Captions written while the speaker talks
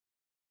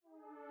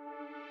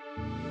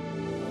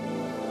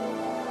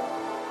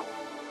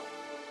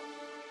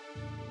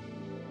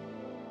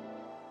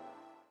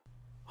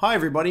Hi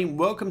everybody,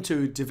 welcome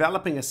to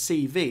Developing a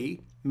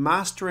CV,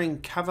 Mastering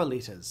Cover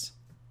Letters.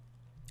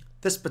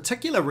 This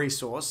particular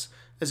resource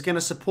is going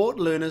to support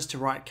learners to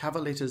write cover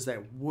letters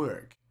that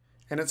work,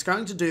 and it's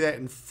going to do that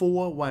in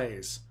 4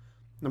 ways.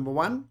 Number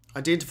 1,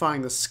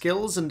 identifying the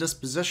skills and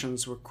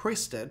dispositions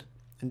requested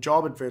in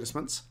job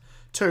advertisements.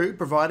 2,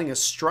 providing a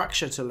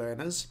structure to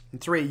learners.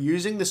 And 3,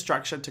 using the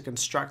structure to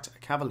construct a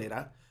cover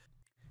letter.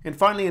 And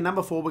finally, in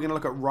number 4, we're going to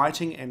look at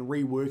writing and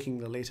reworking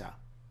the letter.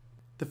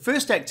 The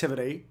first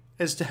activity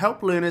is to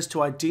help learners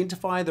to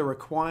identify the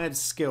required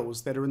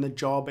skills that are in the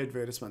job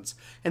advertisements,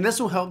 and this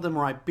will help them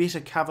write better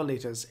cover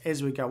letters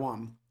as we go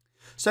on.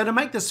 So to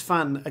make this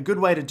fun, a good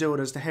way to do it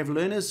is to have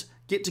learners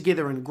get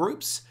together in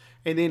groups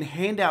and then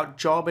hand out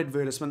job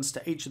advertisements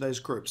to each of those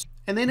groups.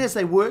 And then as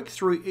they work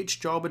through each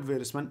job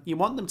advertisement, you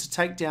want them to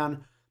take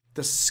down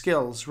the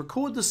skills,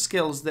 record the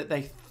skills that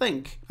they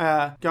think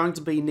are going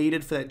to be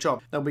needed for that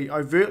job. They'll be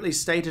overtly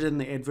stated in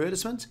the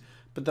advertisement,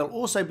 but they'll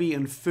also be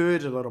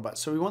inferred a little bit.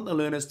 So we want the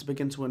learners to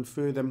begin to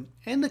infer them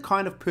and the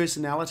kind of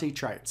personality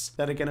traits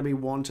that are going to be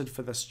wanted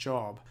for this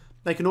job.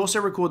 They can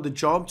also record the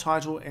job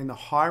title and the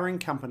hiring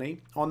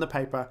company on the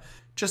paper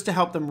just to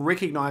help them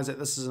recognize that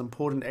this is an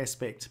important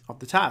aspect of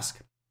the task.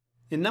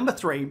 In number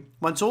 3,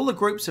 once all the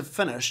groups have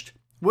finished,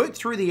 work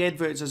through the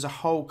adverts as a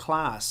whole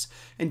class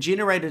and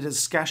generate a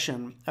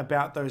discussion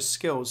about those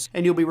skills.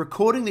 And you'll be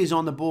recording these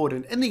on the board,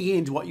 and in the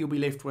end what you'll be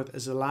left with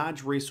is a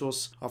large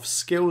resource of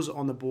skills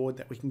on the board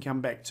that we can come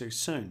back to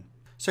soon.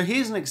 So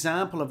here's an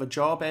example of a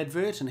job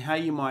advert and how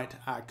you might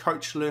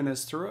coach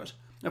learners through it.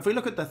 If we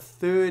look at the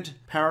 3rd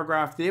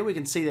paragraph there, we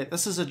can see that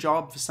this is a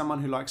job for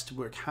someone who likes to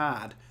work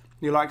hard,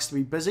 who likes to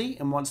be busy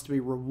and wants to be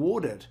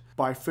rewarded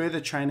by further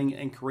training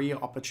and career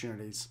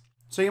opportunities.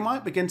 So you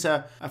might begin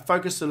to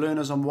focus the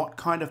learners on what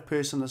kind of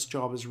person this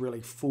job is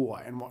really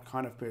for and what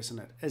kind of person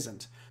it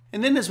isn't.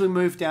 And then as we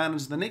move down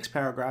into the next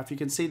paragraph, you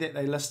can see that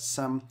they list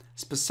some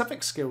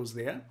specific skills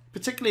there,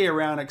 particularly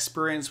around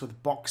experience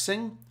with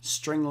boxing,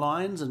 string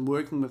lines, and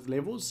working with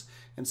levels.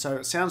 And so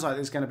it sounds like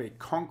there's going to be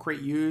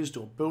concrete used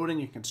or building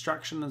and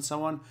construction and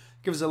so on.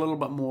 Gives a little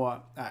bit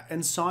more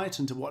insight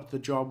into what the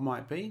job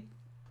might be.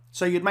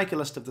 So you'd make a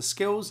list of the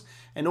skills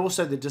and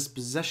also the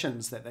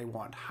dispositions that they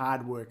want,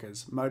 hard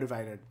workers,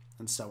 motivated,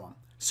 and so on.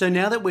 So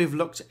now that we've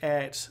looked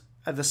at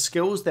the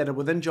skills that are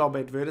within job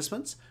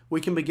advertisements, we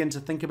can begin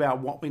to think about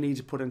what we need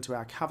to put into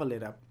our cover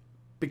letter.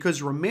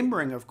 Because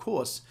remembering, of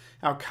course,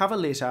 our cover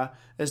letter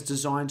is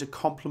designed to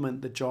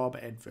complement the job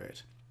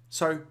advert.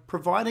 So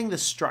providing the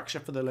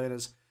structure for the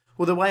learners,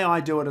 well, the way I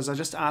do it is I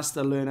just ask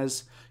the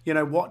learners,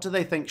 what do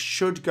they think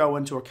should go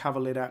into a cover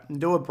letter,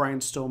 and do a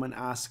brainstorm and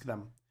ask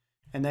them.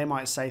 And they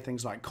might say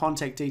things like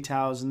contact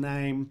details,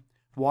 name,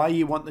 why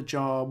you want the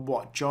job,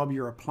 what job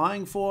you're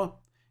applying for,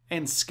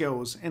 and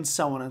skills, and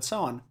so on and so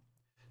on.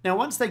 Now,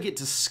 once they get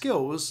to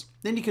skills,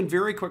 then you can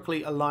very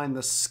quickly align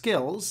the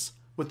skills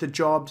with the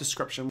job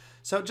description.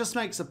 So it just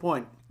makes the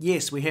point,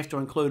 yes, we have to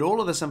include all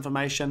of this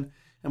information,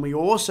 and we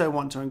also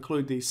want to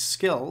include these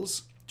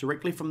skills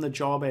directly from the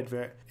job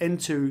advert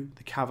into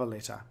the cover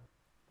letter.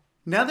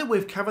 Now that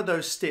we've covered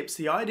those steps,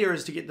 the idea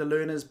is to get the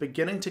learners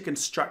beginning to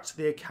construct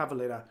their cover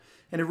letter.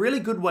 And a really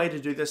good way to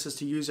do this is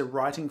to use a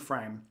writing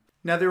frame.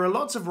 Now, there are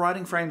lots of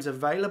writing frames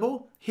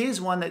available. Here's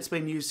one that's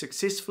been used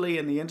successfully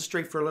in the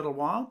industry for a little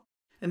while.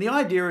 And the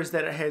idea is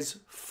that it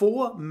has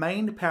 4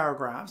 main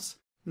paragraphs.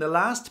 The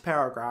last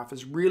paragraph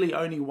is really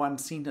only 1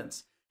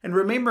 sentence. And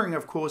remembering,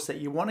 of course,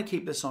 that you want to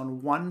keep this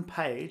on 1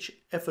 page,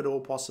 if at all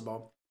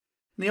possible.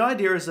 And the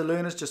idea is the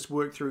learners just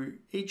work through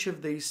each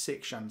of these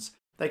sections.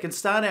 They can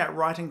start out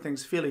writing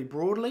things fairly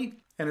broadly,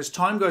 and as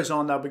time goes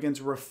on, they'll begin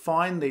to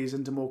refine these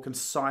into more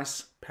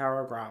concise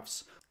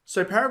paragraphs.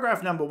 So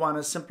paragraph number 1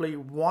 is simply,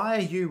 why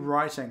are you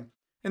writing?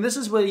 And this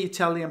is where you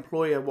tell the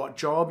employer what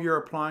job you're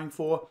applying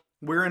for,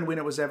 where and when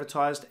it was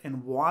advertised,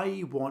 and why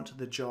you want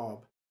the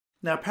job.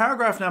 Now,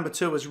 paragraph number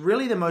 2 is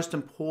really the most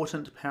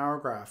important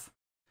paragraph.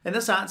 And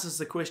this answers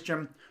the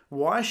question,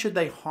 why should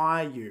they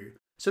hire you?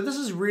 So this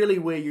is really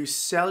where you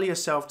sell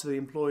yourself to the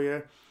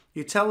employer.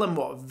 You tell them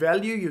what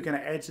value you're going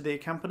to add to their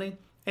company,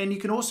 and you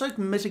can also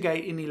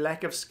mitigate any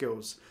lack of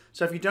skills.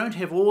 So if you don't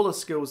have all the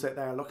skills that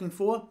they are looking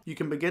for, you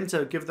can begin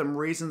to give them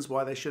reasons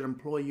why they should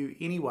employ you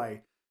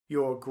anyway.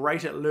 You're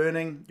great at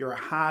learning, you're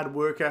a hard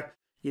worker,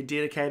 you're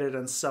dedicated,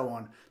 and so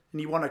on. And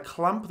you want to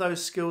clump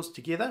those skills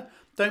together.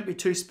 Don't be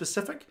too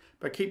specific,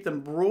 but keep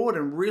them broad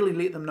and really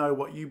let them know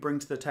what you bring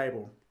to the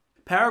table.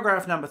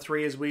 Paragraph number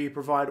 3 is where you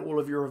provide all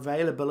of your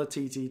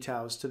availability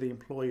details to the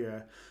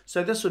employer.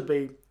 So this would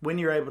be when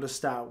you're able to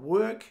start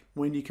work,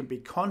 when you can be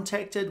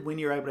contacted, when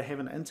you're able to have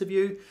an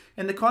interview,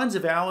 and the kinds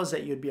of hours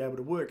that you'd be able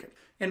to work.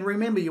 And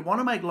remember, you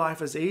want to make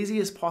life as easy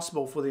as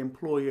possible for the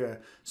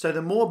employer. So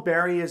the more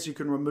barriers you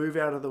can remove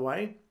out of the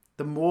way,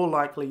 the more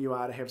likely you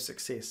are to have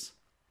success.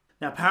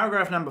 Now,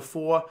 paragraph number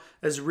 4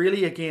 is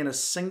really, again, a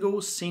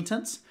single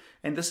sentence.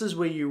 And this is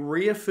where you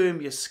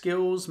reaffirm your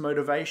skills,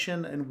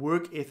 motivation, and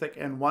work ethic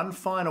in one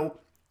final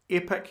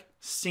epic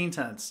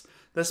sentence.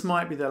 This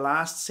might be the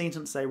last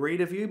sentence they read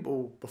of you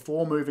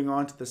before moving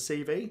on to the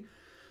CV.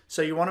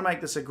 So you want to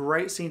make this a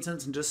great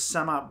sentence and just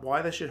sum up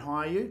why they should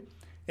hire you.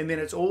 And then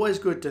it's always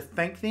good to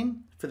thank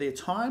them for their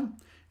time.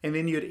 And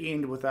then you'd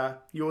end with a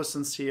yours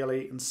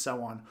sincerely and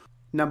so on.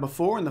 Number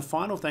 4, and the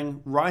final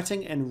thing,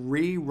 writing and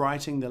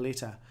rewriting the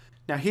letter.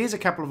 Now here's a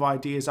couple of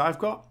ideas I've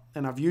got,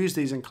 and I've used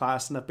these in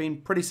class and they've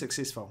been pretty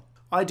successful.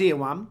 Idea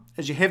 1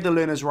 is you have the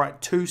learners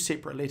write 2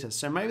 separate letters.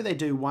 So maybe they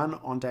do one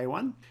on day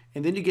 1,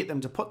 and then you get them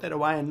to put that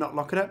away and not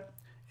look at it.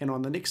 And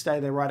on the next day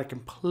they write a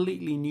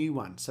completely new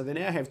one. So they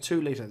now have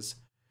 2 letters.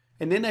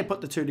 And then they put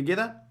the 2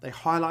 together, they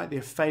highlight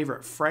their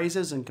favorite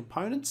phrases and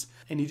components,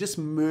 and you just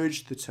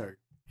merge the 2.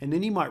 And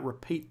then you might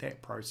repeat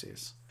that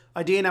process.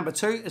 Idea number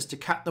 2 is to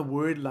cut the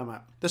word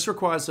limit. This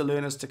requires the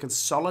learners to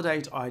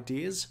consolidate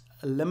ideas,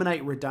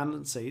 eliminate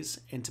redundancies,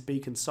 and to be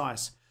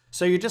concise.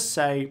 So you just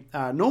say,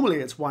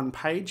 normally it's 1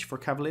 page for a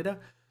cover letter,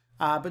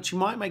 but you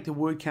might make the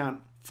word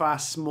count far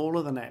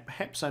smaller than that,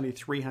 perhaps only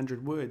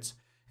 300 words.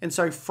 And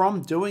so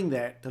from doing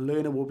that, the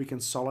learner will be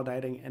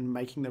consolidating and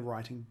making the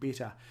writing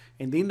better.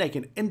 And then they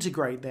can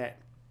integrate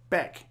that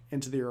back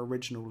into their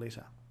original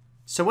letter.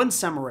 So in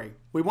summary,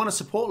 we want to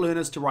support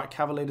learners to write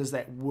cover letters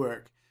that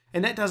work.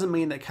 And that doesn't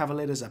mean that cover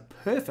letters are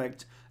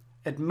perfect.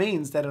 It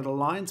means that it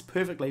aligns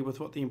perfectly with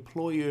what the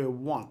employer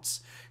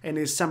wants. And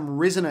there's some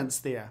resonance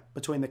there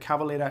between the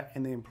cover letter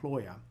and the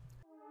employer.